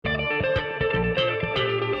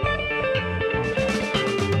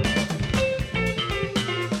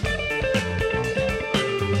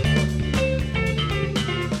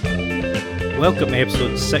Welcome to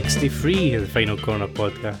episode 63 of the Final Corner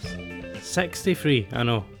podcast. 63, I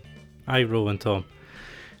know. I, Roll and Tom.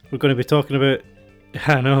 We're going to be talking about...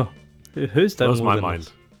 I know. Who's done Blows more my than mind.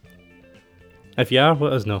 us? If you are,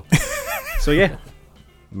 let us know. So yeah,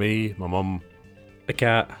 Me, my mum. the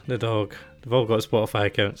cat, the dog, they've all got Spotify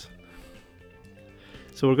accounts.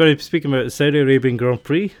 So we're going to be speaking about the Saudi Arabian Grand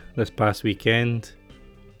Prix this past weekend.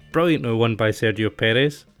 Brilliantly won by Sergio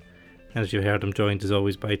Perez. As you heard, I'm joined as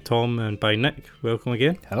always by Tom and by Nick. Welcome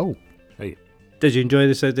again. Hello. Hey, Did you enjoy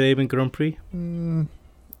the Saudi Arabian Grand Prix?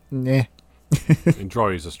 Yeah.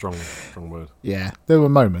 enjoy is a strong word. Yeah, there were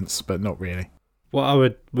moments, but not really. What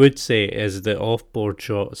I would say is the off-board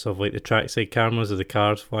shots of like the trackside cameras of the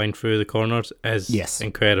cars flying through the corners is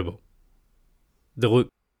incredible. They look...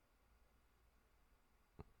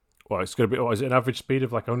 Well, it's going to be, is it an average speed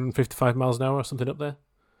of like 155 miles an hour or something up there?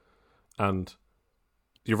 And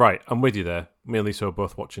you're right, I'm with you there. Me and Lisa are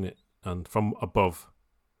both watching it, and from above,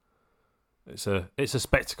 it's a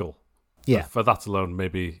spectacle. Yeah. For that alone,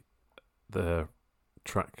 maybe the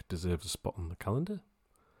track deserves a spot on the calendar.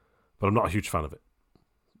 But I'm not a huge fan of it.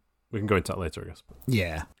 We can go into that later, I guess.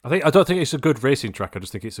 Yeah. I don't think it's a good racing track. I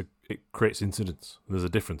just think it creates incidents. And there's a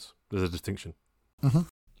difference. There's a distinction. Mm-hmm.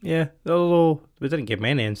 Yeah, although we didn't get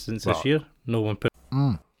many incidents this Well, year. No one put...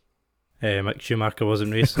 Mick Schumacher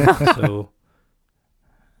wasn't racing, so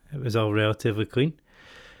it was all relatively clean.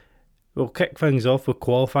 We'll kick things off with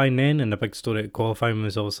qualifying then, and the big story at qualifying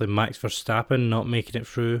was obviously Max Verstappen not making it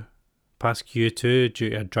through past Q2 due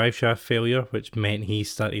to a driveshaft failure, which meant he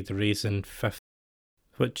started the race in 5th,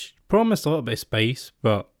 which promised a little bit of spice,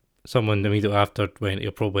 but someone immediately after went,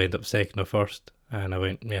 he'll probably end up 2nd or 1st, and I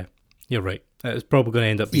went, yeah, you're right. It's probably going to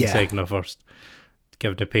end up being 2nd or 1st,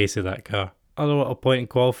 given the pace of that car. Other little point in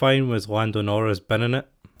qualifying was Lando Norris binning it.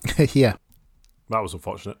 Yeah. That was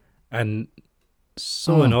unfortunate. And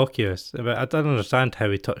so innocuous. But I don't understand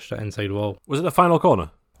how he touched that inside wall. Was it the final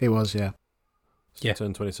corner? It was, yeah. Yeah.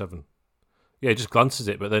 Turn 27. Yeah, he just glances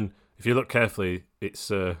it, but then if you look carefully, it's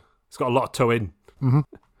got a lot of toe in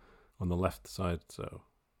on the left side, so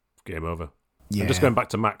game over. Yeah. And just going back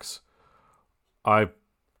to Max, I'm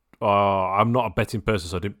not a betting person,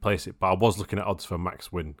 so I didn't place it, but I was looking at odds for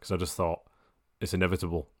Max win because I just thought it's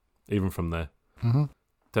inevitable, even from there. Mm-hmm.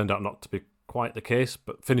 Turned out not to be quite the case,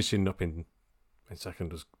 but finishing up in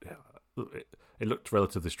second was it looked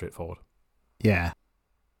relatively straightforward. Yeah.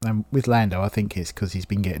 And with Lando, I think it's because he's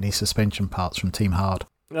been getting his suspension parts from Team Hard.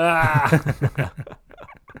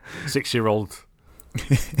 6-year-old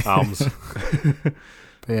arms. But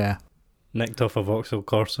yeah. Nicked off a Vauxhall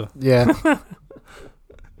Corsa. Yeah.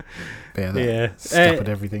 That scuppered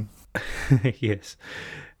everything. Yes.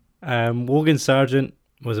 Logan Sargent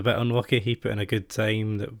was a bit unlucky. He put in a good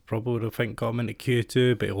time that probably would have got him into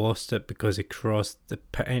Q2, but he lost it because he crossed the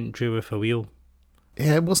pit entry with a wheel.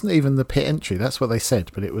 Yeah, it wasn't even the pit entry. That's what they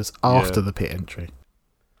said, but it was after the pit entry.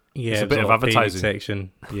 Yeah, it's a it was bit of all painted advertising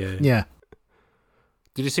section. Yeah. Yeah.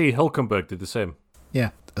 Did you see Hülkenberg did the same?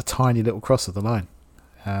 Yeah, a tiny little cross of the line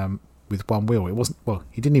with one wheel. It wasn't, well,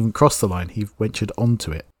 he didn't even cross the line. He ventured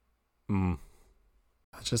onto it. Mm.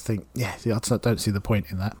 I just think, I don't see the point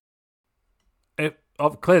in that.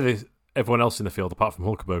 Clearly, everyone else in the field, apart from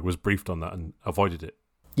Hülkenberg, was briefed on that and avoided it.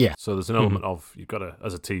 Yeah. So there's an element of you've got to,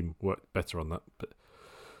 as a team, work better on that. But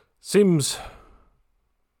seems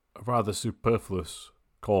a rather superfluous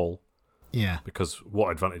call. Yeah. Because what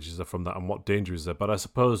advantages are from that and what danger is there? But I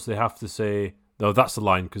suppose they have to say, no, that's the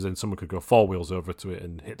line, because then someone could go 4 wheels over to it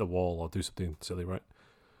and hit the wall or do something silly, right?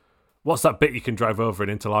 What's that bit you can drive over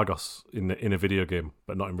in Interlagos in a video game,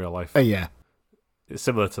 but not in real life? Yeah. It's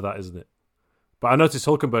similar to that, isn't it? But I noticed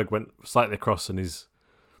Hülkenberg went slightly across and his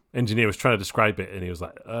engineer was trying to describe it and he was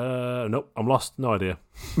like, nope, I'm lost, no idea.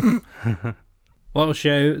 Little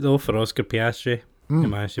shout out though for Oscar Piastri. He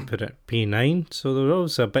managed to put it P9, so there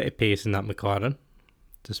was a bit of pace in that McLaren,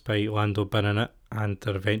 despite Lando binning it and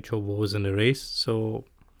their eventual woes in the race. So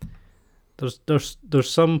there's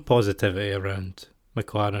some positivity around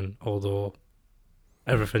McLaren, although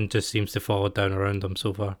everything just seems to fall down around them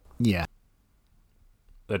so far. Yeah.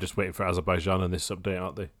 They're just waiting for Azerbaijan in this update,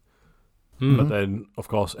 aren't they? But then, of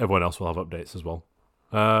course, everyone else will have updates as well.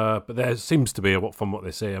 But there seems to be, from what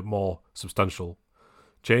they say, a more substantial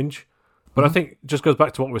change. But I think it just goes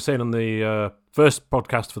back to what we were saying on the first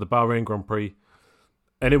podcast for the Bahrain Grand Prix.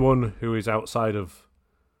 Anyone who is outside of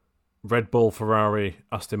Red Bull, Ferrari,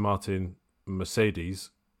 Aston Martin,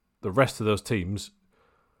 Mercedes, the rest of those teams,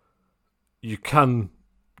 you can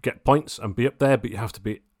get points and be up there, but you have to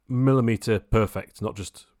be millimetre perfect, not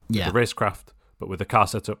just with the racecraft, but with the car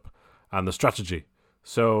setup and the strategy.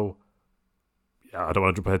 So, I don't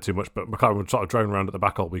want to jump ahead too much, but McLaren were sort of driving around at the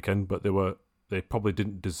back all weekend, but they were they probably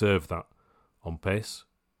didn't deserve that on pace.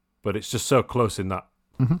 But it's just so close in that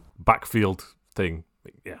backfield thing.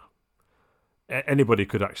 Yeah. Anybody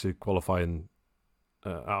could actually qualify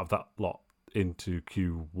out of that lot into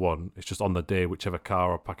Q1. It's just on the day, whichever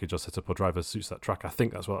car or package or setup or driver suits that track. I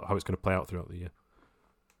think that's how it's going to play out throughout the year.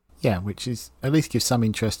 Yeah, which is at least gives some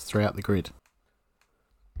interest throughout the grid.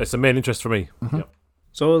 It's the main interest for me. Yep.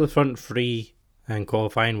 So the front three in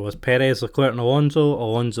qualifying was Perez, Leclerc and Alonso.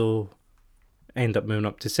 Alonso ended up moving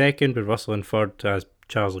up to second with Russell in third as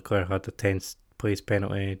Charles Leclerc had a 10th place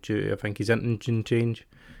penalty due to, I think, his engine change,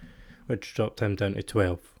 which dropped him down to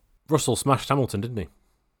 12. Russell smashed Hamilton, didn't he?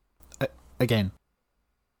 Again.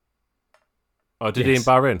 Oh, did he in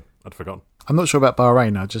Bahrain? I'd forgotten. I'm not sure about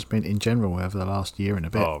Bahrain. I just meant in general over the last year and a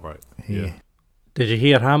bit. Oh, right. Yeah. Did you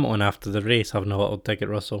hear Hamilton after the race having a little dig at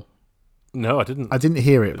Russell? No, I didn't. I didn't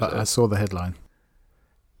hear it, but I saw the headline.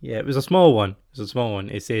 Yeah, it was a small one.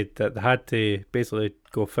 He said that they had to basically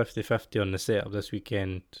go 50-50 on the setup this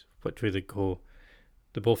weekend, which way they go.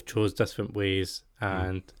 They both chose different ways,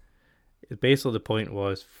 and basically the point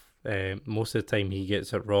was most of the time he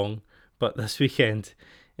gets it wrong, but this weekend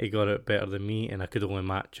he got it better than me, and I could only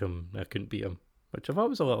match him. I couldn't beat him, which I thought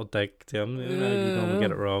was a little dig to him. You normally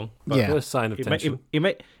get it wrong. But yeah. First sign of tension. He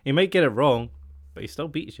might get it wrong, but he still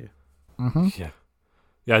beats you. Mm-hmm.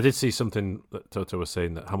 Yeah, I did see something that Toto was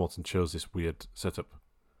saying that Hamilton chose this weird setup.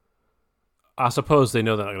 I suppose they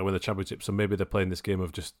know they're not going to win the championship, so maybe they're playing this game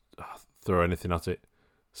of just throw anything at it,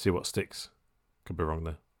 see what sticks. Could be wrong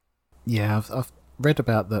there. Yeah, I've read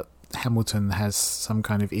about that Hamilton has some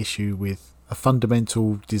kind of issue with a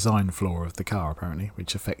fundamental design flaw of the car, apparently,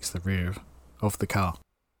 which affects the rear of the car.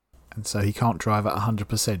 And so he can't drive at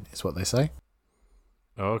 100%, is what they say.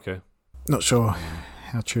 Oh, okay. Not sure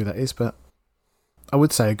how true that is, but I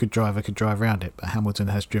would say a good driver could drive around it, but Hamilton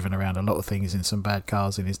has driven around a lot of things in some bad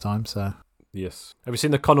cars in his time, so... Yes. Have you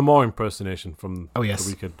seen the Conor Moore impersonation from the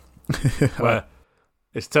weekend? Where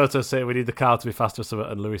it's Toto saying we need the car to be faster, so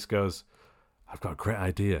and Lewis goes, I've got a great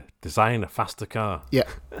idea. Design a faster car. Yeah.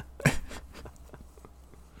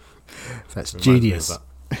 That's genius.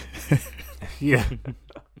 Yeah.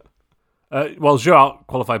 Well, Zhou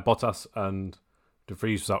qualified Bottas and De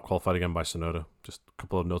Vries was out qualified again by Tsunoda. Just a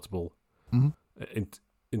couple of notable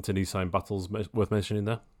inter-Nissan battles worth mentioning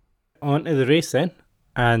there. On to the race then.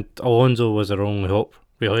 And Alonso was our only hope,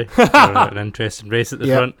 really, for an interesting race at the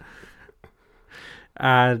front.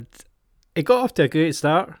 And he got off to a great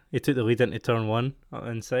start. He took the lead into turn one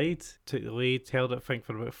inside. Took the lead, held it, I think,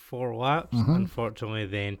 for about 4 laps. Unfortunately,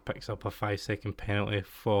 then picks up a 5-second penalty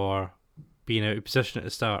for being out of position at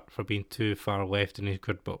the start, for being too far left in his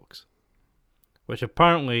grid box. Which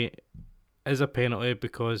apparently is a penalty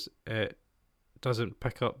because it doesn't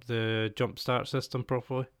pick up the jump start system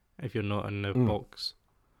properly if you're not in the box.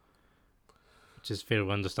 Which is fairly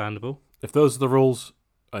understandable. If those are the rules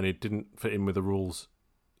and it didn't fit in with the rules,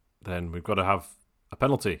 then we've got to have a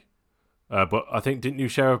penalty. But I think, didn't you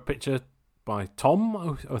share a picture by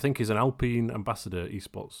Tom? I think he's an Alpine ambassador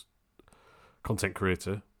esports content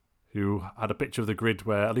creator who had a picture of the grid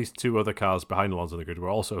where at least 2 other cars behind Alonso on the grid were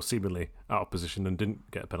also seemingly out of position and didn't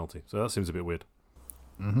get a penalty. So that seems a bit weird.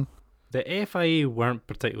 Mm-hmm. The FIA weren't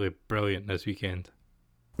particularly brilliant this weekend.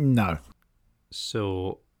 No.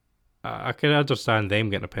 So I can understand them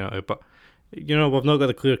getting a penalty, but we've not got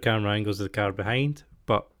the clear camera angles of the car behind,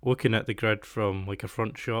 but looking at the grid from like a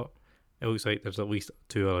front shot, it looks like there's at least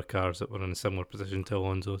 2 other cars that were in a similar position to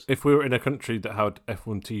Alonso's. If we were in a country that had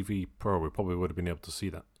F1 TV Pro, we probably would have been able to see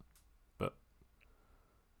that. But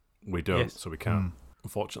we don't, so we can't,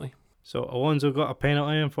 unfortunately. So Alonso got a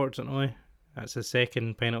penalty, unfortunately. That's the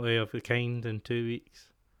second penalty of the kind in 2 weeks.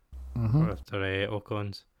 After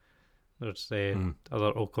Ocon's. There's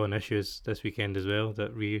other Ocon issues this weekend as well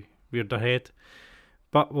that reared their head.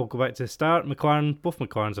 But we'll go back to the start. Both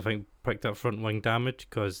McLarens, I think, picked up front wing damage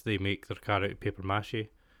because they make their car out of paper mache.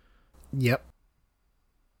 Yep.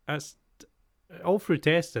 That's all through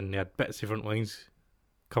testing. They had bits of front wings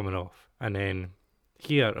coming off, and then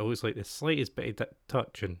here it looks like the slightest bit of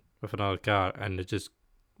touching with another car, and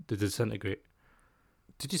they disintegrate.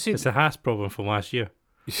 Did you see? It's a Haas problem from last year.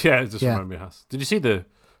 Yeah, it just reminded me of Haas. Did you see the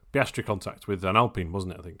Piastri contact with an Alpine,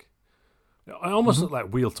 wasn't it, I think? It almost looked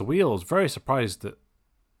like wheel to wheel. I was very surprised that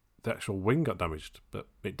the actual wing got damaged, but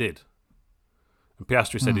it did. And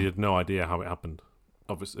Piastri said he had no idea how it happened.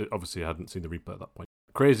 Obviously, I hadn't seen the replay at that point.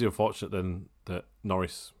 Crazy unfortunate then that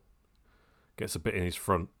Norris gets a bit in his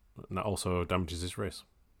front, and that also damages his race.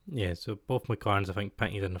 Yeah, so both McLarens, I think,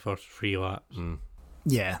 pitted in the first 3 laps.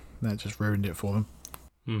 Yeah, that just ruined it for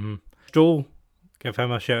them. Stroll, give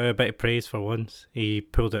him a shout out, a bit of praise for once. He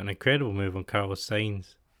pulled out an incredible move on Carlos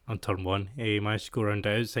Sainz on turn 1. He managed to go around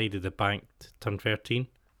the outside of the banked turn 13.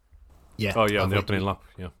 Yeah. Oh, yeah, on the think- opening lap,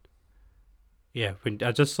 yeah. Yeah, when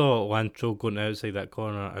I just saw Lance Stroll going outside that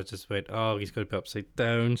corner, I just went, oh, he's going to be upside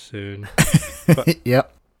down soon. But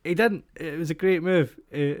Yep. he didn't. It was a great move.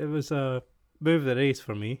 It was a move of the race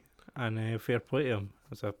for me, and fair play to him.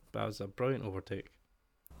 That was a brilliant overtake.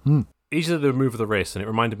 Easily the move of the race, and it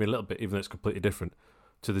reminded me a little bit, even though it's completely different,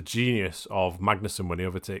 to the genius of Magnussen when he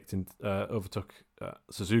overtook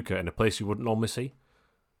Suzuka in a place you wouldn't normally see.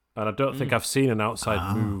 And I don't think I've seen an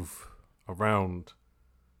outside move around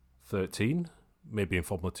 13. Maybe in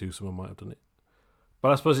Formula 2 someone might have done it.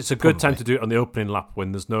 But I suppose it's a good time to do it on the opening lap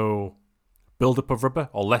when there's no build-up of rubber,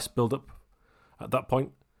 or less build-up at that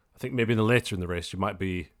point. I think maybe later in the race you might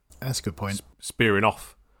be That's a good point. spearing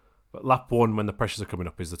off. But lap 1, when the pressures are coming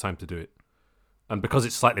up, is the time to do it. And because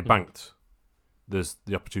it's slightly banked, there's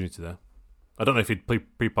the opportunity there. I don't know if he'd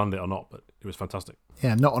pre-planned it or not, but it was fantastic.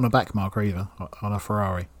 Yeah, not on a back marker either, on a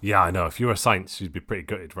Ferrari. Yeah, I know. If you were Sainz, you'd be pretty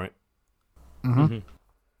gutted, right? Mm-hmm.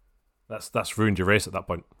 That's ruined your race at that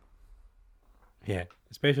point. Yeah,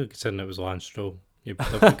 especially considering it was Lance Stroll. You'd be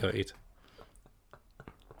gutted.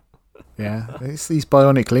 Yeah, it's these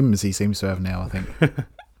bionic limbs he seems to have now, I think.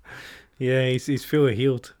 Yeah, he's fully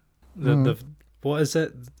healed. The what is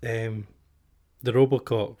it? The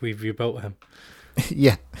Robocop. We've rebuilt him.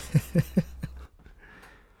 Yeah.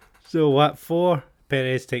 So lap 4,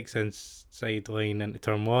 Perez takes inside line into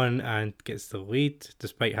turn 1 and gets the lead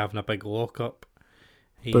despite having a big lockup.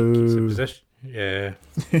 He keeps the position. Yeah.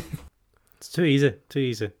 It's too easy.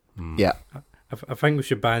 Yeah. I think we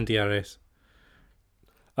should ban DRS.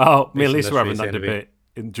 Oh, me and Based on Lisa this were having race that anyway.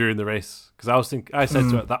 debate during the race. Because I said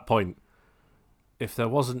to her at that point, if there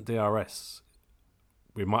wasn't DRS,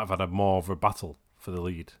 we might have had a more of a battle for the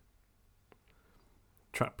lead.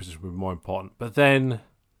 Track position would be more important. But then,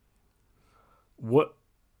 what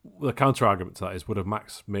the counter argument to that is, would have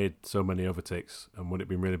Max made so many overtakes, and would it have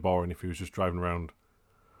been really boring if he was just driving around?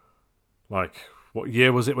 Like, what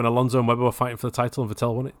year was it when Alonso and Webber were fighting for the title and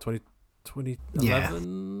Vettel won it?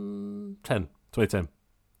 2011? 2010.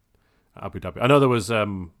 Abu Dhabi. I know there was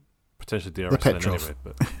potentially DRS then anyway,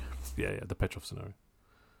 but yeah, the Petrov scenario.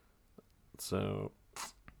 So,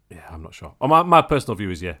 yeah, I'm not sure. My personal view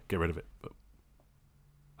is, get rid of it, but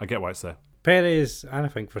I get why it's there. Perez and I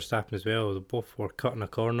think Verstappen as well. They both were cutting a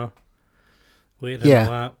corner later in the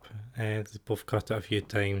lap. They both cut it a few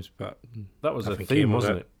times, but that was a nothing theme, came of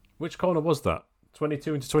wasn't it? Which corner was that?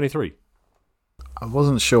 22 into 23? I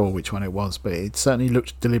wasn't sure which one it was, but it certainly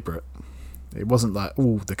looked deliberate. It wasn't like,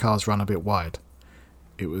 the car's run a bit wide.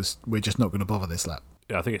 It was, we're just not going to bother this lap.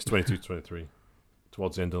 Yeah, I think it's 22 to 23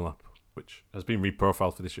 towards the end of the lap, which has been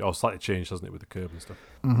reprofiled for this year. Slightly changed, hasn't it, with the curb and stuff.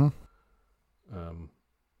 Mm-hmm.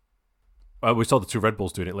 We saw the two Red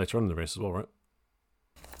Bulls doing it later on in the race as well, right?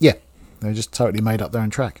 Yeah, they just totally made up their own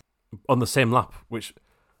track. On the same lap, which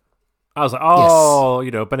I was like,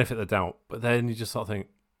 benefit the doubt. But then you just sort of think,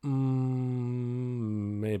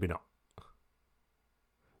 maybe not.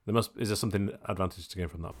 Is there something advantage to gain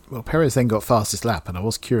from that? Well, Perez then got fastest lap, and I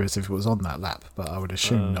was curious if it was on that lap, but I would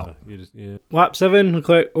assume not. Lap 7,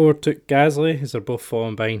 Leclerc overtook Gasly as they're both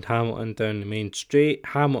falling behind Hamilton down the main straight.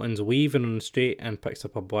 Hamilton's weaving on the straight and picks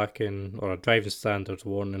up a blacking or a driving standards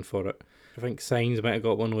warning for it. I think Sainz might have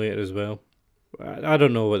got one later as well. I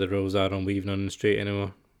don't know what the rules are on weaving on the straight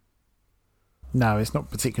anymore. No, it's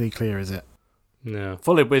not particularly clear, is it? No.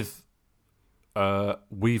 Fully with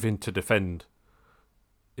weaving to defend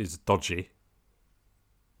is dodgy.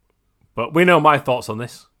 But we know my thoughts on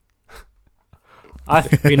this.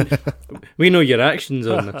 We know your actions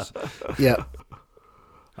on this. Yeah.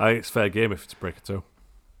 I think it's fair game if it's a break or two.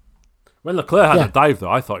 When Leclerc had a dive, though,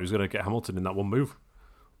 I thought he was going to get Hamilton in that one move.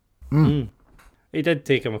 He did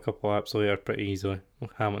take him a couple of laps later pretty easily.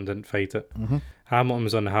 Hamilton didn't fight it. Mm-hmm. Hamilton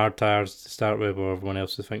was on the hard tyres to start with, while everyone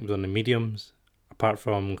else I think was on the mediums, apart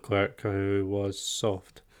from Leclerc, who was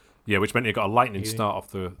soft. Yeah, which meant he got a lightning start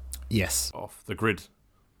off the grid.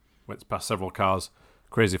 Went past several cars.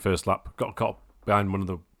 Crazy first lap. Got caught behind one of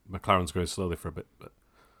the McLarens going slowly for a bit. But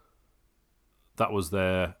that was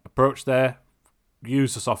their approach there.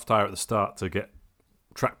 Used a soft tyre at the start to get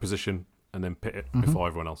track position and then pit it before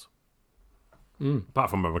everyone else.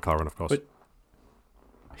 Apart from McLaren, of course.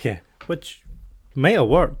 Which might have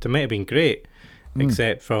worked. It might have been great.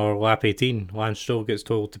 Except for lap 18. Lance Stroll gets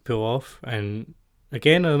told to pull off. And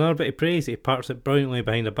again, another bit of praise. He parks it brilliantly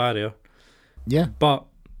behind a barrier. Yeah. But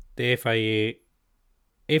the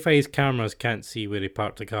FIA's cameras can't see where he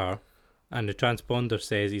parked the car. And the transponder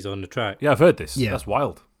says he's on the track. Yeah, I've heard this. Yeah. That's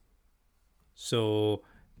wild. So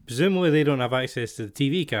presumably they don't have access to the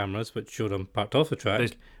TV cameras, which showed him parked off the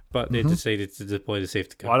track. but they decided to deploy the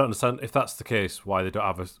safety car. Well, I don't understand if that's the case. Why they don't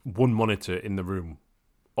have one monitor in the room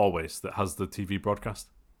always that has the TV broadcast?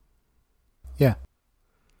 Yeah.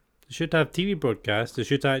 They should have TV broadcast. They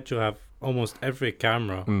should actually have almost every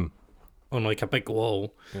camera on like a big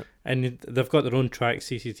wall, and they've got their own track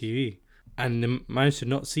CCTV, and they managed to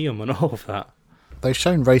not see them on all of that. They've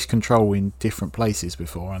shown race control in different places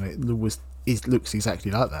before, and it looks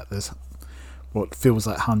exactly like that. There's what feels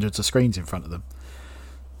like hundreds of screens in front of them.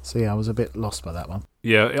 So yeah, I was a bit lost by that one.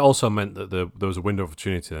 Yeah, it also meant that there was a window of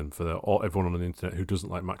opportunity then for everyone on the internet who doesn't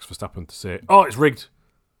like Max Verstappen to say, "Oh, it's rigged."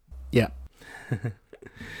 Yeah.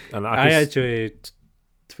 And I actually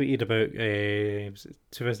tweeted about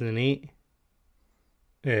 2008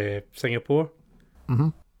 Singapore. Mm-hmm.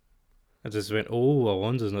 I just went, "Oh,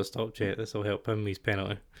 Alonso's not stopped yet. This will help him with his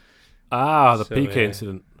penalty." The PK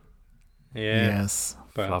incident. Yeah. Yes.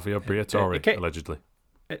 Flavio Briatore, allegedly.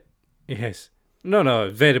 Yes. No,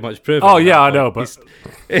 very much proven. Oh, yeah, I know, but...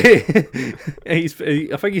 I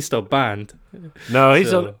think he's still banned. No,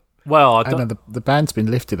 he's... Well, I don't... know the ban's been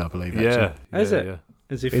lifted, I believe, actually. Yeah. Is it? Yeah.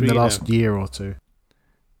 Is he in the last now? year or two.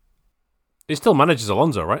 He still manages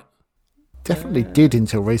Alonso, right? Definitely did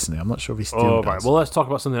until recently. I'm not sure if he still does. Right. Well, let's talk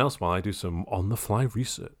about something else while I do some on-the-fly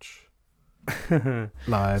research.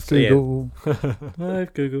 Live Google.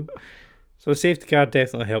 Live Google. So safety car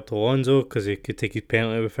definitely helped Alonso because he could take his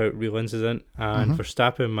penalty without real incident, and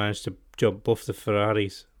Verstappen managed to jump both the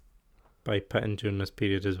Ferraris by pitting during this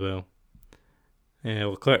period as well.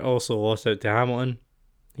 Leclerc also lost out to Hamilton.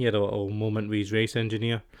 He had a little moment with his race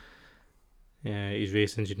engineer. His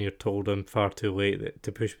race engineer told him far too late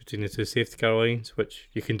to push between the two safety car lines, which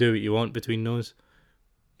you can do what you want between those.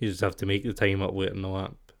 You just have to make the time up late in the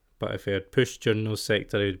lap. But if he had pushed during those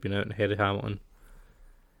sectors, he would have been out ahead of Hamilton.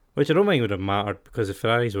 Which I don't think would have mattered because the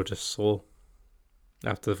Ferraris were just slow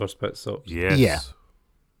after the first pit stop. Yes. Yeah.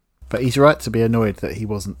 But he's right to be annoyed that he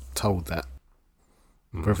wasn't told that.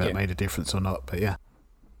 Whether that made a difference or not, but yeah.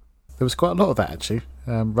 There was quite a lot of that, actually.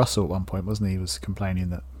 Russell at one point, wasn't he? He was complaining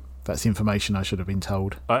that that's information I should have been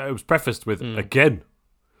told. It was prefaced with, again.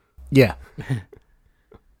 Yeah.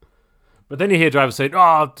 But then you hear drivers saying,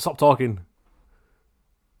 "Oh, stop talking."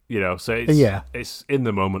 You know, so it's in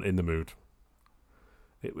the moment, in the mood.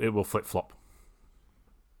 It will flip-flop.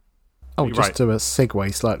 Oh, just to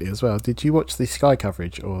segue slightly as well. Did you watch the Sky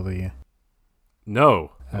coverage or the...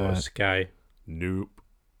 No. Sky. Nope.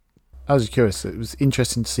 I was curious. It was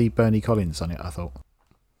interesting to see Bernie Collins on it, I thought.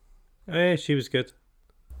 Oh, yeah, she was good.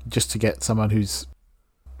 Just to get someone who's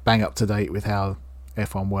bang up to date with how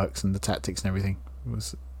F1 works and the tactics and everything. It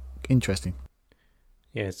was interesting.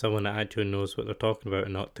 Yeah, someone that actually knows what they're talking about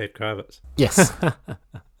and not Ted Kravitz. Yes.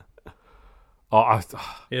 I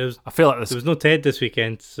feel like there was no Ted this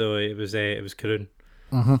weekend, so it was Karun.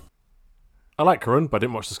 Mm-hmm. I like Karun, but I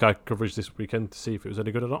didn't watch the Sky coverage this weekend to see if it was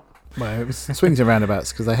any good or not. Well, it was swings and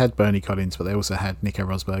roundabouts because they had Bernie Collins, but they also had Nico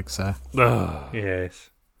Rosberg. So yes,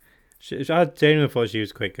 I genuinely thought she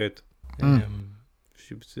was quite good.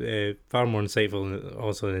 She was far more insightful,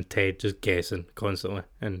 also than Ted, just guessing constantly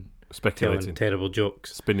and speculating, telling terrible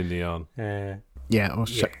jokes, spinning the yarn.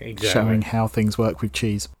 Exactly. Showing how things work with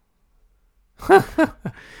cheese.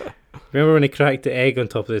 Remember when he cracked the egg on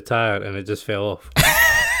top of the tyre and it just fell off?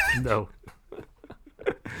 No.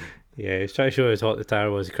 Yeah, he was trying to show how hot the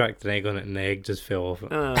tyre was. He cracked an egg on it and the egg just fell off.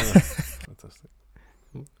 Fantastic.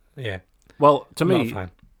 Yeah. Well, to I'm me,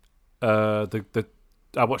 not a fan.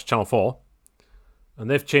 I watched Channel 4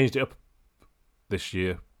 and they've changed it up this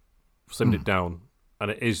year, slimmed it down,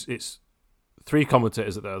 and it's three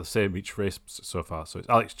commentators that are the same each race so far. So it's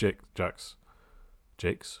Alex Jakes,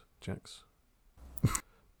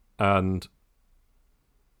 and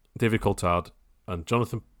David Coulthard and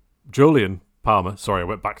Julian Palmer. Sorry, I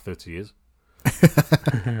went back 30 years.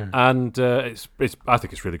 And it's I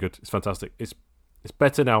think it's really good. It's fantastic. It's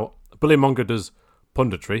better now. Billy Monger does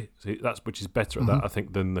punditry, which is better at that, I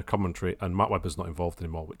think, than the commentary. And Matt Webber's not involved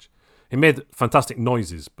anymore, which he made fantastic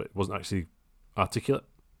noises, but it wasn't actually articulate.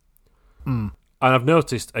 And I've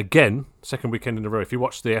noticed, again, second weekend in a row, if you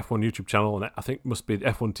watch the F1 YouTube channel, and I think it must be the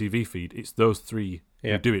F1 TV feed, it's those three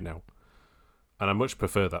who do it now. And I much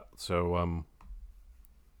prefer that. So I'm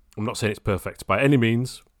not saying it's perfect by any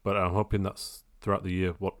means, but I'm hoping that's throughout the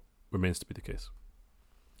year what remains to be the case.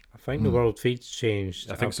 I think the world feed's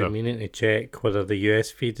changed. I think I've been meaning to check whether the US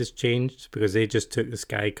feed has changed because they just took the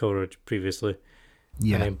Sky coverage previously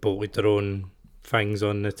and then bolted their own things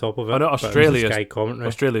on the top of it. I know Sky commentary.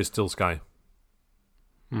 Australia is still Sky.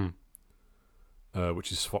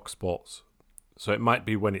 Which is Fox Sports. So it might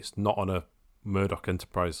be when it's not on a Murdoch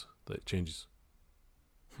enterprise that it changes.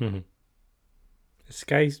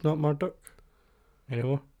 Sky's not Murdoch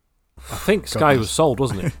anymore? I think Sky was sold,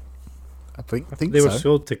 wasn't it? I think They so. were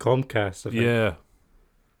sold to Comcast, I think. Yeah.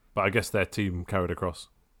 But I guess their team carried across.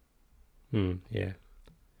 Yeah.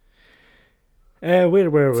 Where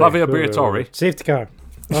were we? Flavio Where were we? Briatore. Safety car.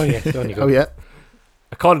 Oh, yeah. On you go. Oh, yeah.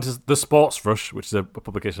 According to the Sports Rush, which is a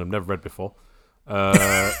publication I've never read before,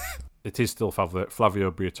 it is still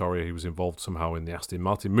Flavio Briatore who was involved somehow in the Aston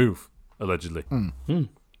Martin move, allegedly.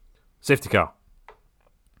 Safety car.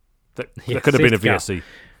 That could have been a VSC.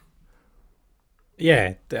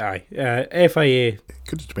 Yeah, aye. FIA.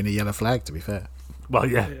 Could have been a yellow flag, to be fair. Well,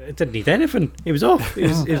 yeah. It didn't need anything. He was off. He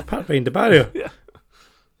was parked behind the barrier. Yeah.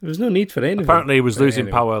 There was no need for anything. Apparently, he was losing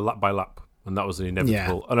anyway. power lap by lap, and that was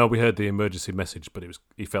inevitable. I know we heard the emergency message, but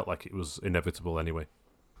he felt like it was inevitable anyway.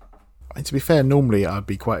 I mean, to be fair, normally I'd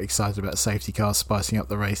be quite excited about safety cars spicing up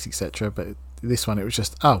the race, etc. But this one, it was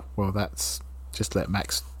just, that's just let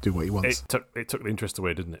Max do what he wants. It took the interest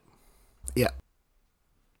away, didn't it? Yeah.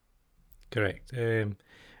 Correct.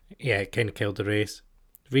 It kind of killed the race.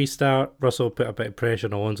 Restart, Russell put a bit of pressure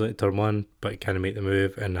on Alonso into turn one, but he kind of made the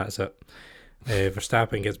move, and that's it.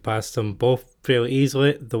 Verstappen gets past them both fairly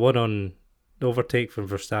easily. The one on the overtake from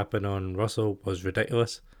Verstappen on Russell was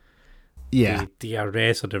ridiculous. Yeah. The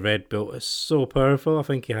DRS of the Red Bull is so powerful. I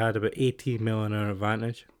think he had about 18 mile an hour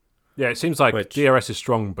advantage. Yeah, it seems like DRS is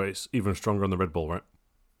strong, but it's even stronger on the Red Bull, right?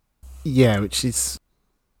 Yeah, which is...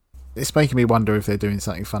 It's making me wonder if they're doing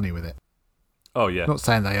something funny with it. Oh, yeah. Not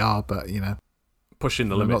saying they are, but, Pushing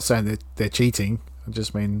the I'm limit. not saying they're cheating. I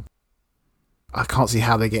just mean... I can't see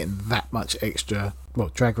how they're getting that much extra,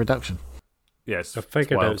 drag reduction. Yes, They've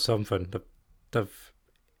figured out something.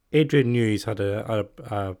 Adrian Newey's had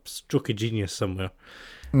a stroke of genius somewhere,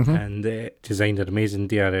 and designed an amazing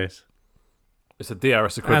DRS. It's a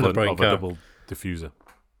DRS equivalent of a double diffuser.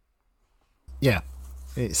 Yeah,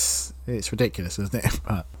 it's ridiculous, isn't it?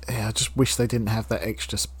 But yeah, I just wish they didn't have that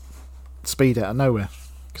extra speed out of nowhere,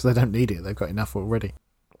 because they don't need it. They've got enough already.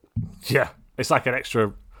 Yeah, it's like an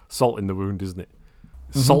extra salt in the wound, isn't it?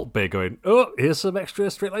 Salt Bay going, here's some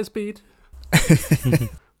extra straight line speed.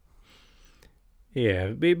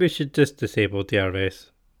 Yeah, we should just disable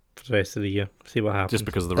DRS for the rest of the year. See what happens. Just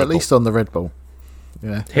because of the Red Bull. At least on the Red Bull.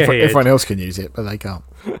 Yeah. Everyone else can use it, but they can't.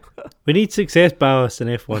 We need success ballast in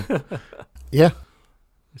F1. Yeah.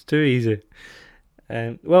 It's too easy.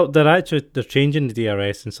 They're changing the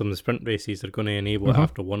DRS in some of the sprint races. They're going to enable it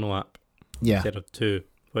after one lap instead of two,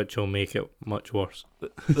 which will make it much worse.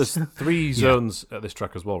 There's 3 zones at this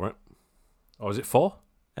track as well, right? Or is it 4?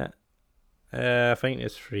 I think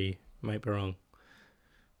it's 3. Might be wrong.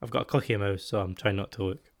 I've got a clicky mouse, so I'm trying not to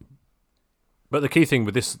look. But the key thing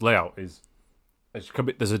with this layout is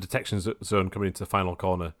there's a detection zone coming into the final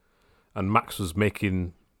corner, and Max was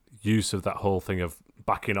making use of that whole thing of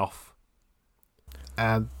backing off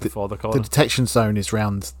before the corner. The detection zone is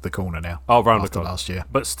round the corner now. Oh, round the corner. Last year.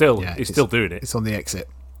 But still, he's still doing it. It's on the exit.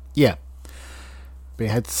 Yeah. But he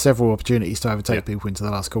had several opportunities to overtake people into the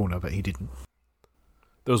last corner, but he didn't.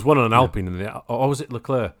 There was one on an Alpine, or was it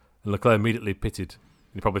Leclerc? And Leclerc immediately pitted.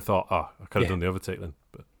 And he probably thought, I could have done the overtake then.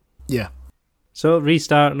 But yeah. So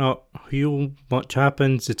restart, not much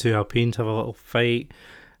happens. The two Alpines have a little fight.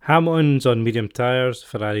 Hamilton's on medium tyres,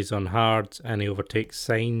 Ferrari's on hard, and he overtakes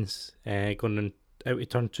Sainz going out of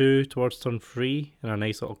turn 2 towards turn 3 in a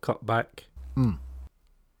nice little cut back.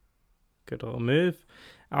 Good little move.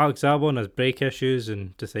 Alex Albon has brake issues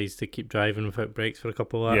and decides to keep driving without brakes for a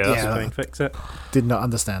couple of laps to try and fix it. Did not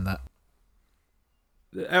understand that.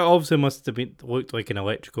 It obviously must have looked like an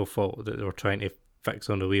electrical fault that they were trying to fix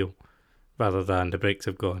on the wheel rather than the brakes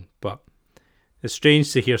have gone. But it's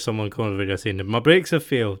strange to hear someone go on the video saying, my brakes have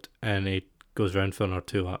failed, and he goes round for another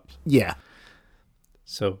 2 laps. Yeah.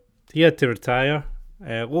 So he had to retire.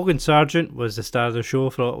 Logan Sargent was the star of the show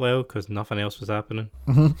for a little while because nothing else was happening.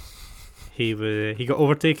 He got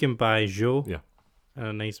overtaken by Zhou in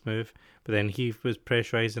a nice move, but then he was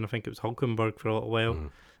pressurising, I think it was Hulkenberg for a little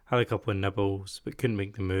while. Had a couple of nibbles, but couldn't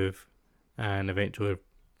make the move, and eventually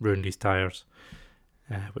ruined his tyres,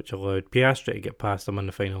 which allowed Piastri to get past him on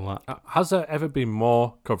the final lap. Has there ever been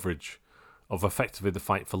more coverage of effectively the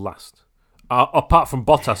fight for last? Apart from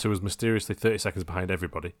Bottas, who was mysteriously 30 seconds behind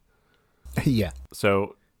everybody. Yeah.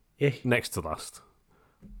 So, next to last.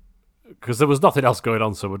 Because there was nothing else going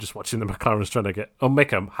on, so we're just watching the McLarens trying to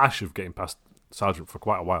make a hash of getting past Sargent for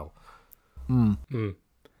quite a while.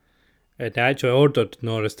 They actually ordered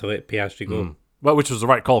Norris to let Piastri go. Well, which was the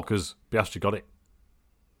right call because Piastri got it.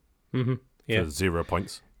 Yeah. For 0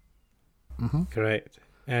 points. Correct.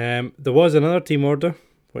 There was another team order,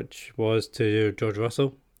 which was to George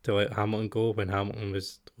Russell to let Hamilton go when Hamilton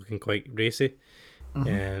was looking quite racy.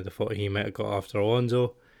 They thought he might have got after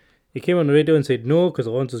Alonso. He came on the radio and said no, because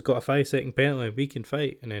Alonso's got a 5-second penalty, we can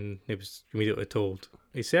fight. And then he was immediately told,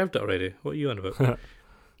 he served it already. What are you on about?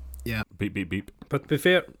 Yeah. Beep, beep, beep. But to be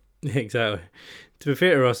fair, exactly. To be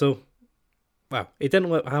fair to Russell, well, he didn't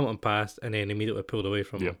let Hamilton pass and then immediately pulled away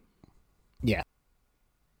from him. Yeah.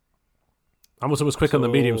 Hamilton was quick on the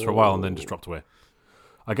mediums for a while and then just dropped away.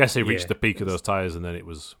 I guess he reached the peak of those tyres and then it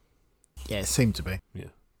was... Yeah, it seemed to be. Yeah.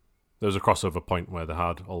 There was a crossover point where the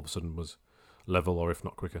hard all of a sudden was level or if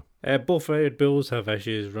not quicker. Both Red Bulls have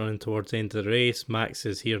issues running towards the end of the race. Max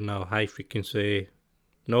is hearing a high frequency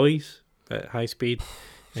noise at high speed.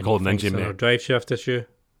 It's called an engine, mate. Or drive shaft issue.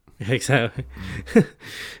 Exactly.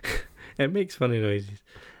 It makes funny noises.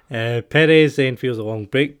 Perez then feels a long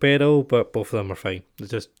brake pedal, but both of them are fine. They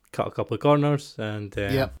just cut a couple of corners and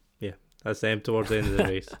yeah, that's them towards the end of the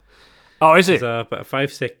race. Oh, is it? There's about a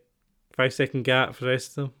 5-second gap for the rest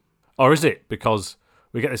of them. Or is it? Because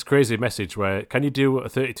we get this crazy message where, can you do a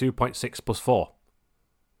 32.6 plus 4?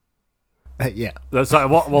 Yeah. That's like,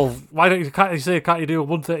 what? Well, why don't you, can't you do a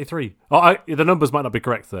 133? Oh, the numbers might not be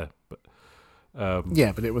correct there. But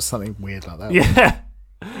yeah, but it was something weird like that. Yeah.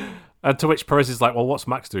 And to which Perez is like, well, what's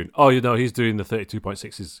Max doing? Oh, he's doing the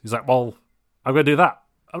 32.6s. He's like, well, I'm going to do that.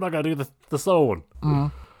 I'm not going to do the slower one.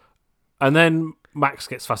 Mm. And then Max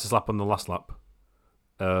gets fastest lap on the last lap.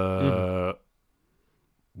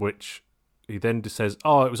 Which he then just says,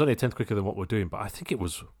 oh, it was only a tenth quicker than what we're doing, but I think it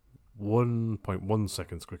was 1.1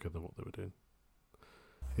 seconds quicker than what they were doing.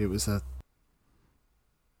 It was a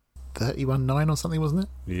 31.9 or something, wasn't it?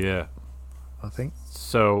 Yeah. I think.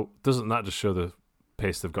 So doesn't that just show the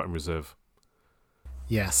pace they've got in reserve?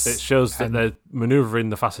 Yes. It shows that they're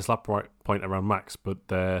manoeuvring the fastest lap point around Max, but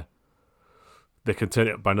they can turn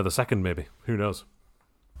it up by another second maybe. Who knows?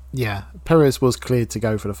 Yeah. Perez was cleared to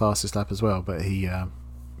go for the fastest lap as well, but he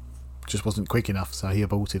just wasn't quick enough, so he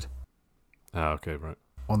aborted. Ah, okay, right.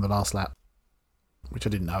 On the last lap, which I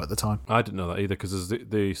didn't know at the time. I didn't know that either, because there's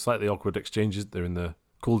the slightly awkward exchanges. They're in the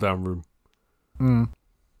cool-down room. Mm.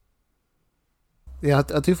 Yeah,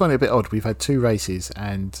 I do find it a bit odd. We've had two races,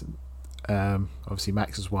 and obviously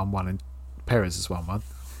Max has won one and Perez has won one.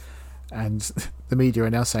 And the media are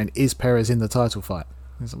now saying, is Perez in the title fight?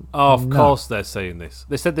 Of course they're saying this.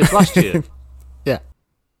 They said this last year. Yeah.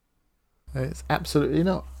 It's absolutely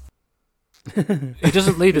not. He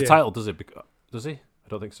doesn't lead the title, does he? Does he? I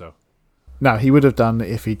don't think so. No, he would have done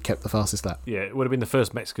if he'd kept the fastest lap. Yeah, it would have been the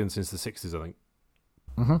first Mexican since the 60s, I think.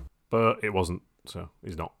 Mm-hmm. But it wasn't, so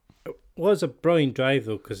he's not. It was a brilliant drive,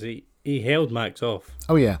 though, because he held Max off.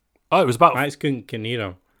 Oh, yeah. Oh, it was about... Max couldn't get near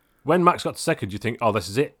him. When Max got to second, you think, oh, this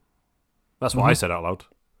is it. That's what I said out loud.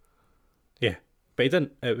 Yeah, but he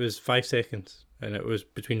didn't. It was 5 seconds, and it was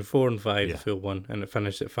between 4 and 5, the full one, and it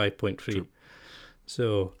finished at 5.3.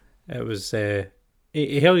 So it was...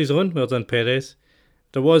 he held his own. Well done, Perez.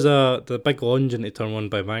 There was the big lunge into turn 1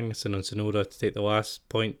 by Magnussen on Tsunoda to take the last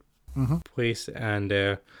point place, and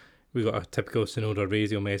we got a typical Tsunoda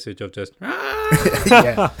radio message of just...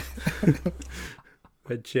 Yeah.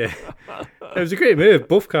 Which it was a great move.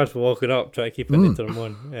 Both cars were walking up, trying to keep it in turn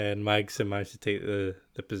 1, and Magnussen managed to take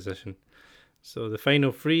the position. So the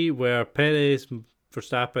final three were Perez,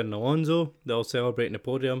 Verstappen, and Alonso. They all celebrating the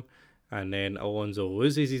podium, and then Alonso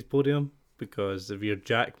loses his podium because the rear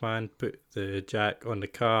jack man put the jack on the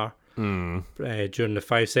car during the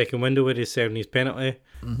 5-second window where he served his penalty,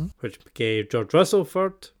 which gave George Russell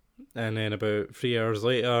third, and then about 3 hours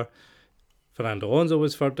later Fernando Alonso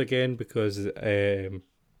was third again because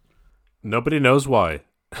nobody knows why.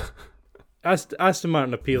 Aston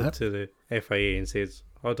Martin appealed to the FIA and says,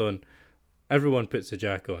 hold on, everyone puts the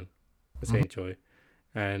jack on, essentially.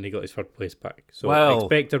 And he got his third place back. So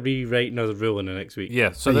expect a rewriting of the rule in the next week.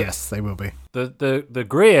 Yeah, so yes, they will be. The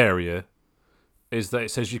grey area is that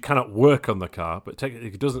it says you cannot work on the car, but technically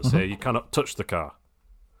it doesn't say you cannot touch the car.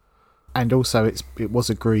 And also it was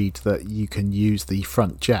agreed that you can use the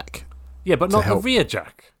front jack. Yeah, but not the rear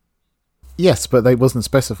jack. Yes, but they wasn't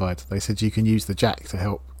specified. They said you can use the jack to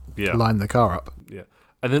help line the car up. Yeah.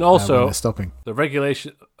 And then also, when they're stopping. The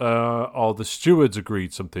regulation, or the stewards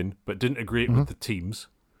agreed something, but didn't agree it with the teams.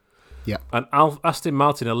 Yeah. And Aston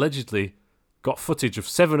Martin allegedly got footage of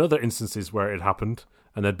 7 other instances where it had happened,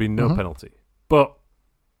 and there'd been no penalty. But,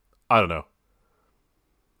 I don't know.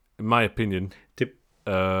 In my opinion,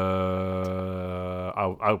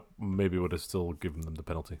 I maybe would have still given them the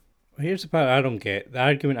penalty. Well, here's the part I don't get. The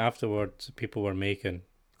argument afterwards people were making,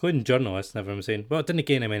 including journalists and everyone saying, well, it didn't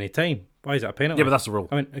gain him any time. Why is that a penalty? Yeah, but that's the rule.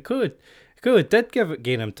 I mean, it clearly did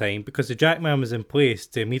gain him time because the jackman was in place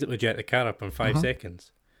to immediately jet the car up in 5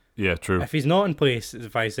 seconds. Yeah, true. If he's not in place at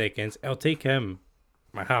 5 seconds, it'll take him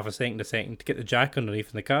half a second to get the jack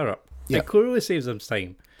underneath and the car up. Yeah. It clearly saves him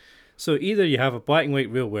time. So either you have a black and white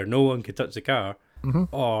rule where no one can touch the car,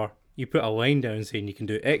 or you put a line down saying you can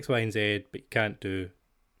do X, Y, and Z, but you can't do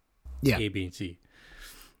A, B, and C.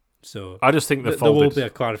 So I just think there will be a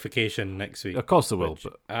clarification next week. Of course there will.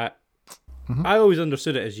 But I always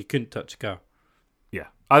understood it as you couldn't touch a car. Yeah,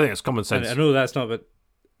 I think it's common sense. And I know that's not, but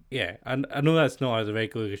yeah, and I know that's not how the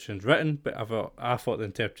regulation's written. But I thought the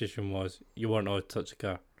interpretation was you weren't allowed to touch a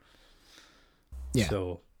car. Yeah.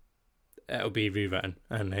 So it'll be rewritten,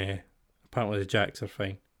 and apparently the jacks are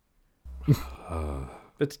fine.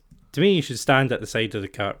 But to me, you should stand at the side of the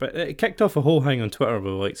car. But it kicked off a whole thing on Twitter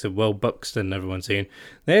with like Will Buxton and everyone saying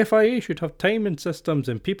the FIA should have timing systems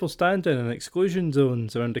and people standing in exclusion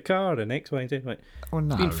zones around the car and X, Y, and Z. Like, Oh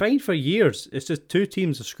no. it's been fine for years. It's just two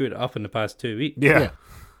teams have screwed it up in the past 2 weeks. Yeah.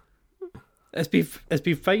 It's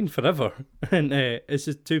been fine forever, and it's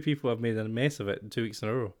just two people have made a mess of it 2 weeks in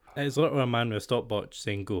a row. It's literally a man with a stopwatch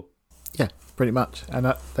saying go. Yeah, pretty much.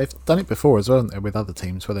 And they've done it before as well, haven't they, with other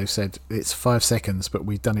teams where they've said it's 5 seconds, but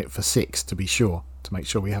we've done it for 6 to be sure, to make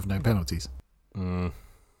sure we have no penalties.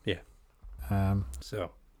 Yeah.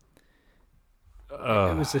 So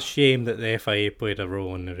Uh, it was a shame that the FIA played a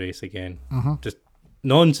role in the race again. Just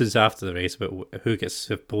nonsense after the race about who gets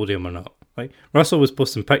the podium or not. Like Russell was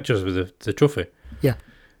posting pictures with the trophy. Yeah.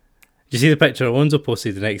 Did you see the picture Alonso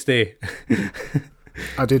posted the next day?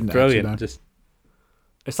 I didn't. Brilliant. Actually, no. Just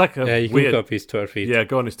it's like a you can weird. look up his Twitter feed. Yeah,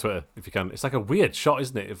 go on his Twitter if you can. It's like a weird shot,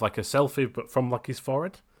 isn't it? Of like a selfie, but from like his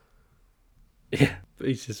forehead. Yeah, but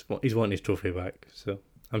he's wanting his trophy back, so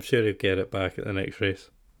I'm sure he'll get it back at the next race.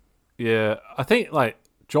 Yeah, I think like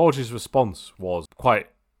George's response was quite.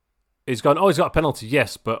 He's gone. Oh, he's got a penalty.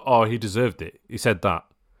 Yes, but he deserved it. He said that,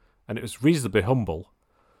 and it was reasonably humble.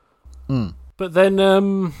 But then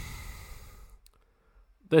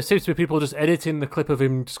there seems to be people just editing the clip of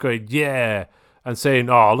him just going, yeah, and saying,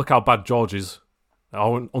 oh, look how bad George is.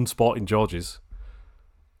 How unsporting George is.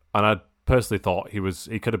 And I personally thought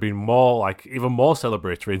he could have been more, like, even more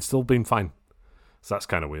celebratory and still been fine. So that's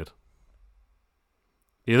kind of weird.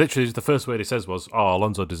 He literally, the first word he says was, oh,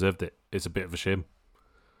 Alonso deserved it. It's a bit of a shame.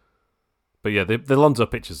 But yeah, the Alonso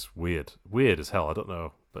picture's weird. Weird as hell, I don't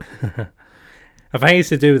know. But I think it's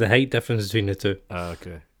to do with the height difference between the two.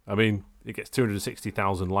 okay. I mean, it gets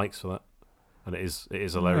 260,000 likes for that. And it is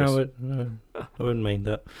hilarious. I wouldn't mind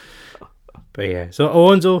that. But yeah, so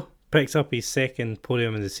Alonso picks up his second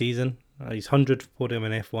podium of the season. His 100th podium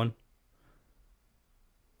in F1.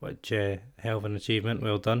 Which, hell of an achievement.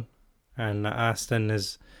 Well done. And Aston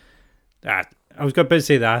is... I was going to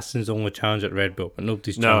say that Aston's the only challenge at Red Bull, but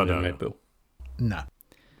nobody's challenging Red Bull. No.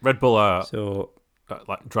 Red Bull are so,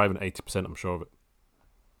 like driving at 80%, I'm sure of it.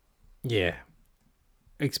 Yeah.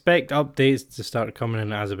 Expect updates to start coming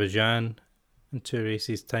in Azerbaijan in 2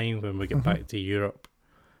 races' time when we get back to Europe,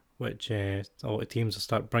 which a lot of teams will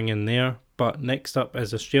start bringing there. But next up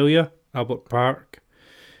is Australia, Albert Park,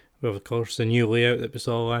 with, of course, the new layout that we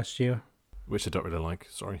saw last year. Which I don't really like,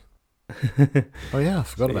 sorry. Oh yeah, I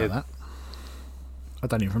forgot about that. I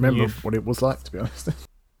don't even remember what it was like, to be honest.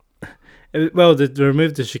 Well, they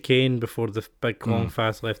removed the chicane before the big long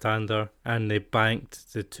fast left-hander, and they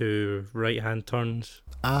banked the 2 right-hand turns.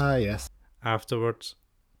 Ah, yes. Afterwards.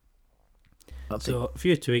 So a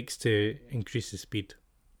few tweaks to increase the speed.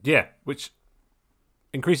 Yeah, which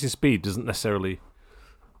increasing speed doesn't necessarily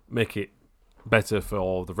make it better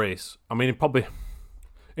for the race. I mean, probably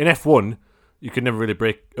in F1 you could never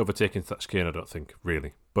really overtake into that chicane, I don't think,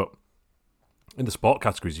 really. But in the sport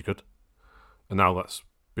categories you could, and now that's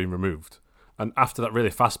been removed. And after that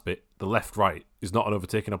really fast bit, the left-right is not an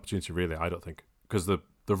overtaking opportunity, really, I don't think, because the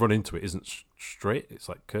run into it isn't straight; it's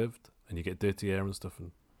like curved, and you get dirty air and stuff.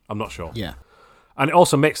 And I'm not sure. Yeah. And it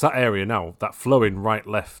also makes that area now, that flowing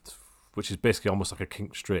right-left, which is basically almost like a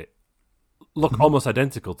kink straight, look almost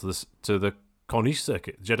identical to the Corniche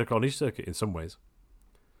circuit, Jeddah Corniche circuit in some ways.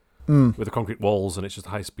 With the concrete walls, and it's just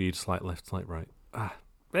high speed, slight left, slight right.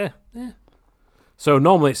 Yeah. So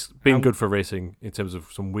normally it's been good for racing in terms of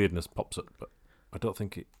some weirdness pops up, but I don't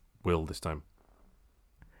think it will this time.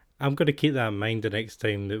 I'm going to keep that in mind the next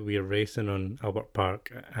time that we're racing on Albert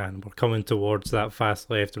Park and we're coming towards that fast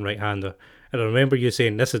left and right-hander. And I remember you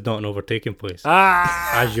saying, this is not an overtaking place.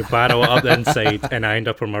 As you barrel up the inside and I end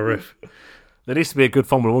up on my roof. There needs to be a good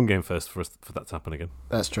Formula 1 game first for that to happen again.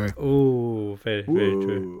 That's true. Oh, very, very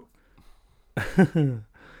true.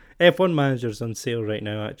 F1 Manager's on sale right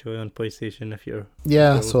now, actually, on PlayStation, if you're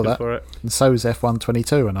I saw that. for it. And so is F1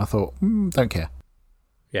 22, and I thought, don't care.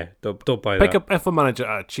 Yeah, don't buy Pick that. up F1 Manager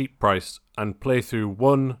at a cheap price and play through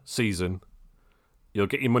one season. You'll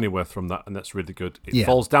get your money worth from that, and that's really good. It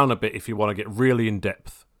falls down a bit if you want to get really in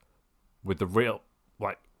depth with the real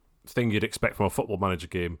thing you'd expect from a Football Manager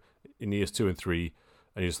game. in years 2 and 3,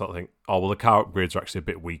 and you just start to think, oh, well, the car upgrades are actually a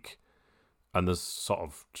bit weak, and there's sort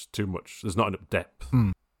of just too much. There's not enough depth.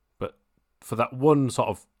 But for that one sort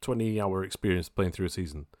of 20-hour experience playing through a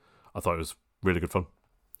season, I thought it was really good fun.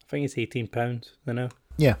 I think it's £18, I know.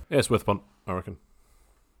 Yeah. Yeah, it's worth fun, I reckon.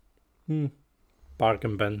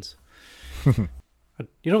 Bargain bins.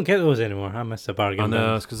 You don't get those anymore. I miss the bargain And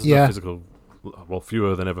bins. it's because there's no physical, well,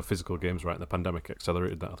 fewer than ever physical games, right? And the pandemic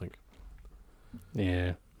accelerated that, I think.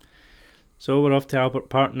 Yeah. So we're off to Albert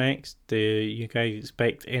Park next. Do you guys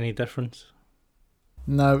expect any difference?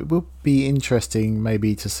 No, it will be interesting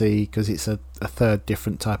maybe to see, because it's a third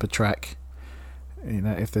different type of track. You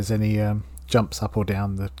know, if there's any jumps up or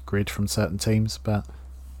down the grid from certain teams, but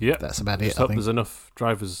yeah, that's about just it. I hope think there's enough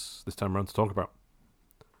drivers this time around to talk about.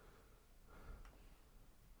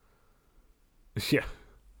 Yeah.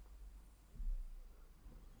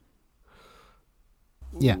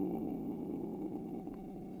 Yeah.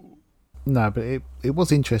 No, but it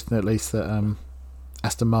was interesting at least that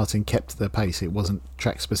Aston Martin kept their pace. It wasn't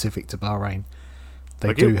track specific to Bahrain.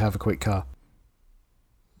 They do have a quick car.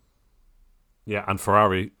 Yeah, and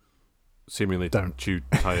Ferrari seemingly Don't chew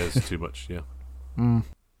tyres too much, yeah. And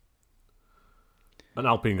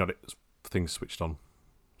Alpine got things switched on.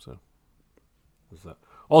 So there's that.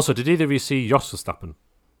 Also, did either of you see Jos Verstappen?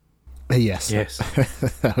 Yes.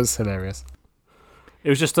 That was hilarious. It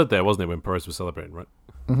was just stood there, wasn't it, when Perez was celebrating, right?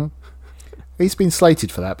 Mm-hmm. He's been slated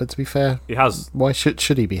for that, but to be fair, he has. Why should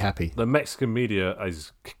he be happy? The Mexican media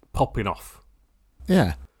is popping off.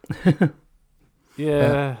 Yeah.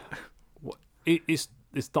 Yeah. It's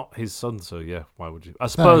not his son, so yeah, why would you? I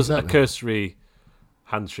suppose a cursory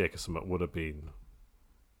handshake or something would have been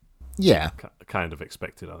kind of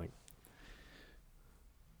expected, I think.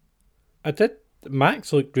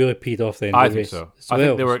 Max looked really peed off then. I think so. I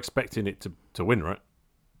think they were expecting it to win, right?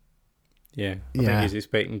 Yeah. I think he's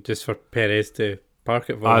expecting just for Perez to park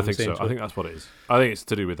it for him. I think so. I think that's what it is. I think it's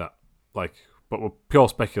to do with that. But we're pure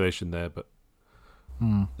speculation there, but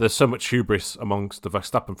there's so much hubris amongst the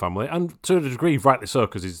Verstappen family, and to a degree, rightly so,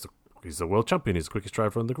 because he's the world champion. He's the quickest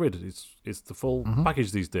driver on the grid. It's the full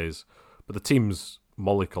package these days. But the team's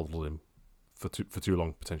mollycoddled him for too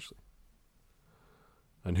long, potentially.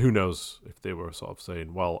 And who knows if they were sort of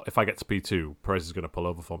saying, well, if I get to P2, Perez is going to pull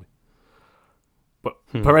over for me. But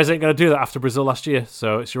Perez ain't going to do that after Brazil last year,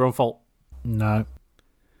 so it's your own fault. No.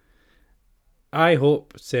 I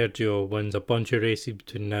hope Sergio wins a bunch of races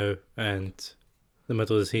between now and the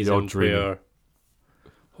middle of the season, where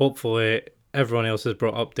hopefully everyone else has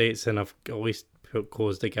brought updates and I've at least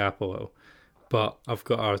closed the gap a little. But I've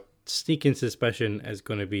got a sneaking suspicion it's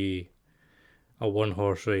going to be a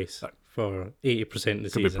one-horse race for 80% of the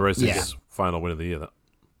season. Could be Perez's final win of the year, that.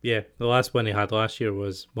 Yeah, the last one he had last year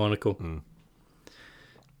was Monaco.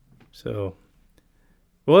 So,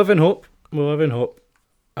 we'll live in hope.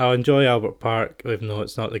 I'll enjoy Albert Park, even though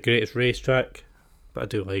it's not the greatest racetrack, but I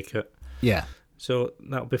do like it. Yeah. So,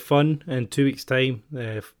 that'll be fun. In 2 weeks' time,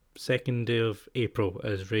 the 2nd day of April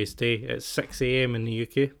is race day. It's 6 a.m. in the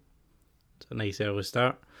UK. It's a nice early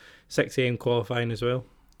start. 6 a.m. qualifying as well.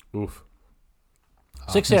 Oof.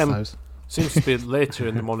 6 a.m. seems to be later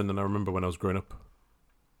in the morning than I remember when I was growing up.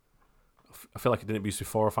 I feel like it didn't used to be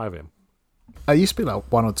 4 or 5 a.m. It used to be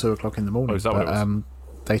like 1 or 2 o'clock in the morning. Oh, is that what it was?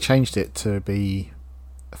 They changed it to be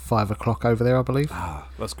 5 o'clock over there, I believe. Ah,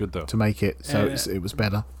 that's good though. To make it so it was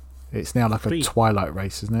better. It's now like a twilight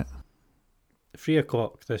race, isn't it? 3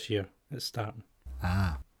 o'clock this year it's starting.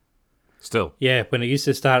 Ah. Still. Yeah, when it used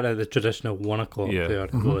to start at the traditional 1 o'clock there,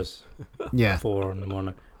 it was 4 in the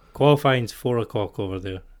morning. Qualifying's 4 o'clock over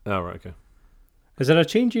there. Oh, right, okay. Is there a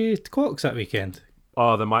change of clocks that weekend?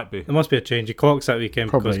 Oh, there might be. There must be a change of clocks that weekend.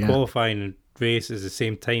 Probably, because qualifying and race is the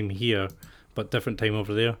same time here, but different time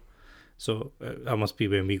over there. So that must be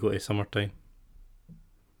when we go to summertime.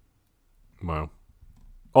 Wow.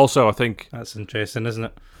 Also, I think... That's interesting, isn't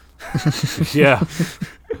it? Yeah.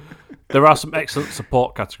 There are some excellent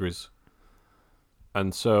support categories.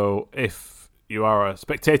 And so if you are a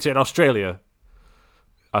spectator in Australia,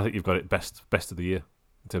 I think you've got it best of the year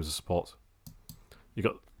in terms of support. You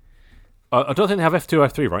got... I don't think they have F2,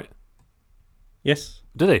 F3, right? Yes.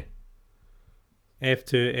 Did they?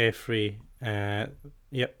 F2, F3.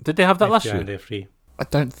 Yep. Did they have that F2 last year? and F3. I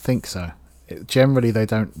don't think so. Generally, they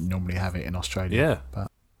don't normally have it in Australia. Yeah. But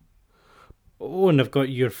Oh, and they've got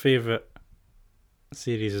your favourite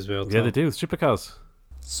series as well. Yeah, they do. Supercars.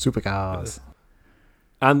 Supercars.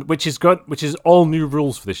 And which is good. Which is all new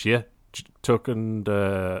rules for this year.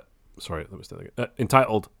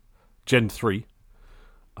 Entitled Gen 3.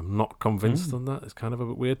 I'm not convinced on that. It's kind of a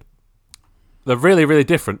bit weird. They're really, really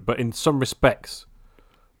different, but in some respects,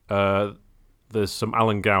 the there's some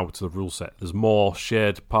Alan Gow to the rule set. There's more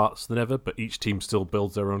shared parts than ever, but each team still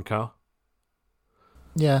builds their own car.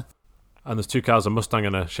 Yeah. And there's 2 cars, a Mustang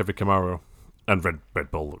and a Chevy Camaro. And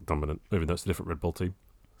Red Bull look dominant, even though it's a different Red Bull team.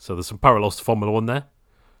 So there's some parallels to Formula 1 there.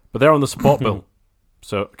 But they're on the support bill.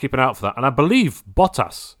 So keep an eye out for that. And I believe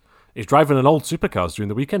Bottas is driving an old supercars during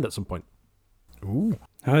the weekend at some point. Ooh.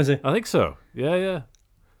 How is it? I think so. Yeah.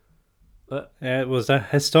 It was a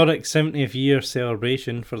historic 70th year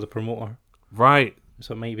celebration for the promoter. Right.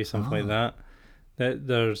 So it might be something like that.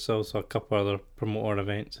 There's also a couple other promoter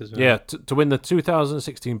events as well. Yeah, to win the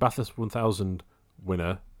 2016 Bathurst 1000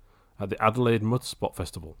 winner at the Adelaide Motorsport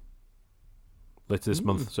Festival later this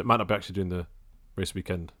month. So it might not be actually doing the race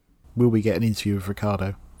weekend. Will we get an interview with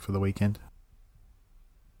Ricardo for the weekend?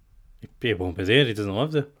 He won't be there. He doesn't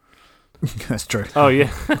live there. That's true. Oh,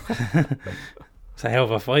 yeah. It's a hell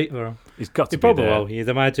of a fight for him. He's got to He be probably there will. You'd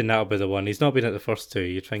imagine that'll be the one. He's not been at the first 2.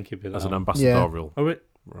 You'd think he'd be as that an one. ambassadorial. Oh, wait.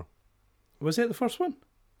 Was he at the first one?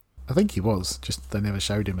 I think he was. Just they never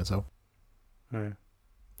showed him at all. Yeah.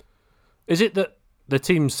 Is it that the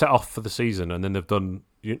team's set off for the season and then they've done,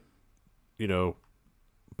 you know,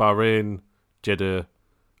 Bahrain, Jeddah,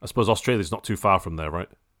 I suppose Australia's not too far from there, right?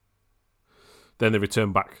 Then they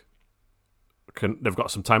return back. They've got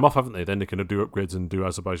some time off, haven't they? Then they can do upgrades and do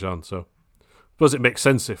Azerbaijan. So I suppose it makes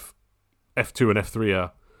sense if F2 and F3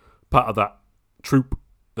 are part of that troop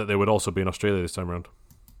that they would also be in Australia this time around.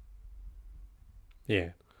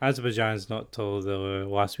 Yeah. Azerbaijan's not till the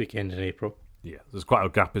last weekend in April. Yeah, there's quite a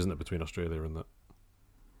gap, isn't there, between Australia and that?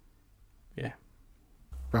 Yeah.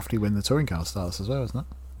 Roughly when the touring car starts as well, isn't it?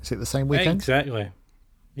 Is it the same weekend? Exactly.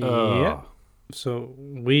 Yeah. So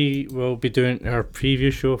we will be doing our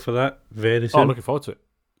preview show for that very soon. Oh, looking forward to it.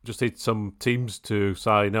 Just need some teams to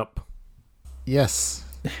sign up. Yes.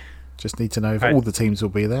 Just need to know if all the teams will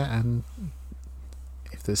be there and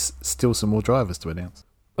if there's still some more drivers to announce.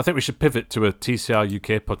 I think we should pivot to a TCR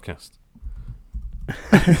UK podcast.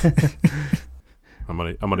 I'm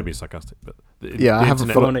only being sarcastic, but I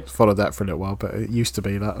haven't followed that for a little while, but it used to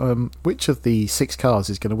be that. Which of the 6 cars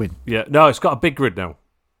is going to win? Yeah, no, it's got a big grid now.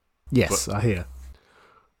 Yes, I hear.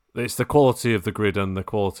 It's the quality of the grid and the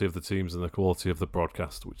quality of the teams and the quality of the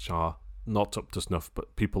broadcast, which are not up to snuff,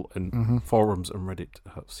 but people in forums and Reddit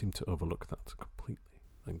seem to overlook that completely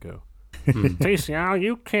and go,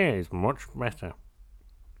 TCR UK is much better.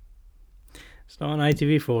 It's not on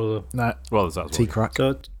ITV4 though. No. Well, there's that as well. T-Crack.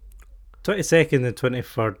 So 22nd and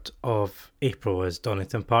 23rd of April is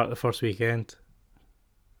Donington Park, the first weekend.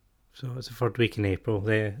 So it's the 3rd week in April.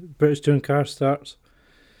 The British Touring Car starts.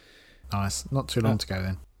 Nice. Not too long to go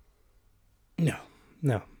then.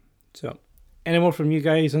 No. So, any more from you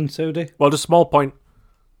guys on Saudi? Well, just a small point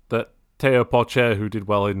that Teo Porcher, who did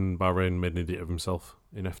well in Bahrain, made an idiot of himself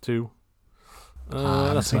in F2.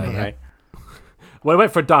 That's about right. When I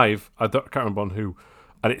went for a dive, I can't remember on who,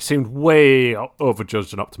 and it seemed way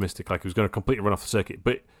overjudged and optimistic, like he was going to completely run off the circuit.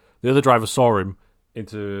 But the other driver saw him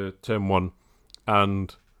into turn 1,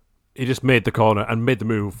 and he just made the corner and made the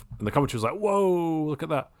move. And the commentary was like, whoa, look at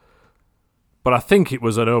that. But I think it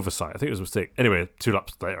was an oversight. I think it was a mistake. Anyway, 2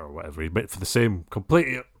 laps later or whatever, he went for the same,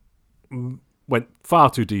 completely went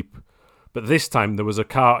far too deep. But this time there was a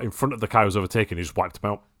car in front of the car he was overtaking. He just wiped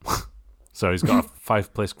him out. So he's got a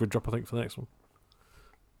 5-place grid drop, I think, for the next one.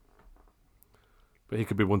 But he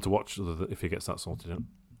could be one to watch if he gets that sorted out.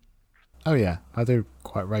 Oh yeah, I do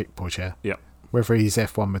quite rate Porcher. Yeah. Whether he's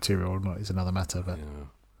F1 material or not is another matter, but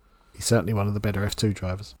he's certainly one of the better F2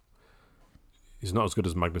 drivers. He's not as good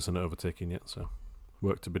as Magnussen at overtaking yet, so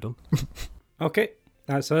work to be done. Okay,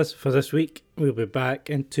 that's us for this week. We'll be back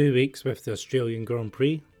in 2 weeks with the Australian Grand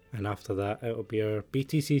Prix, and after that it'll be our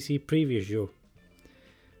BTCC preview show.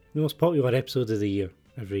 The most popular episode of the year,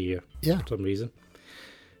 every year, for some reason.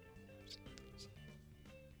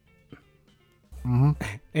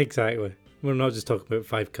 Exactly. We're not just talking about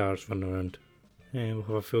 5 cars running around. We'll have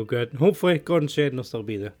a full grid. Hopefully Gordon Shedden will still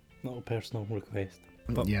be there. Not a personal request.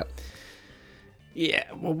 But yeah,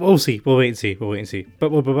 we'll see. We'll wait and see. But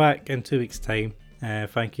we'll be back in 2 weeks' time.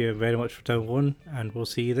 Thank you very much for downloading, and we'll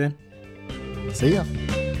see you then. See ya.